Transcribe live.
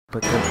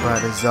But the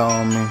body's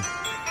on me.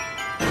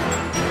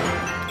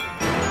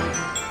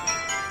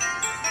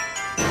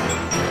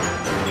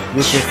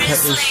 You can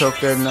catch me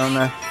choking on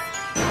that.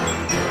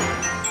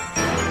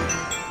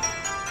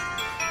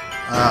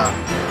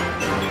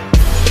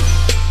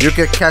 You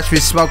can catch me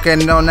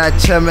smoking on that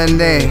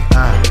chimney.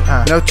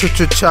 No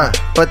choo-choo truck,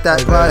 but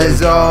that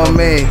body's on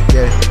me.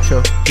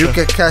 You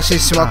can catch me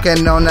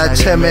smoking on that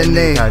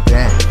chimney.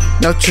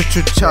 No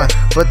choo-choo truck,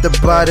 but the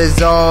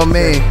body's on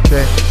me.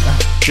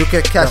 You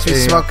can catch me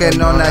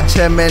smoking on that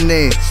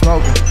chimney.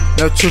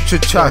 No choo-choo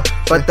truck,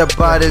 but the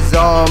body's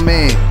on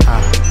me.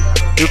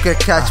 You can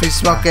catch me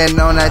smoking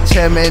on that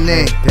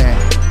chimney.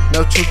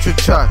 No choo-choo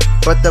truck,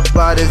 but the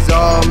body's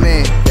on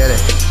me.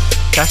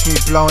 Catch me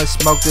blowing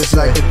smoke just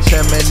like a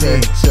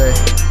chimney.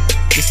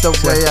 Just the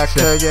way I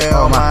clear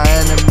all my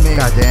enemies.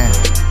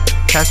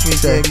 Catch me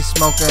baby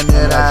smoking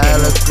it, I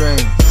hella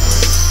green.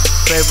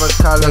 Favorite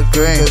color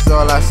green, cause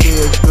all I see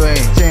is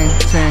green.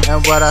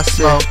 And what I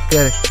smoke,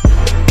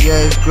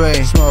 yeah, it's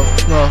green.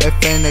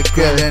 If ain't a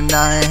good, then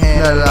I ain't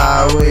here to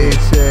lie with.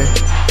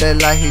 They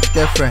like he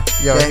different,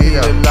 yeah, he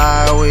the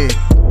lie with.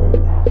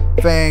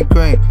 If ain't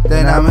green,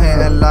 then I'm here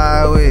to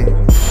lie with.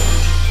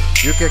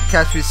 You can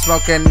catch me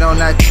smoking on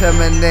that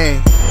chimney.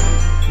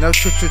 No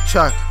choo-choo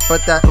truck,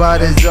 but that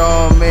body's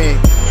on me.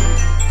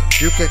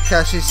 You can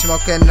catch me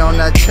smoking on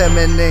that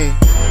chimney.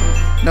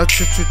 No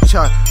choo-choo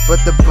truck,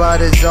 but the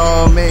body's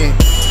on me.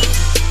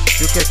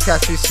 You can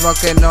catch me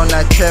smoking on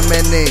that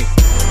chimney.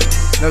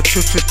 No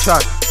choo-choo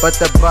truck, but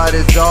the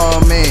body's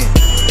on me.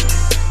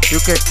 You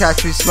can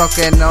catch me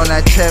smoking on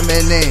that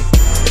chimney.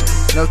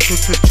 No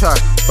choo-choo truck,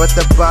 but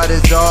the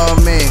body's on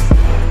me.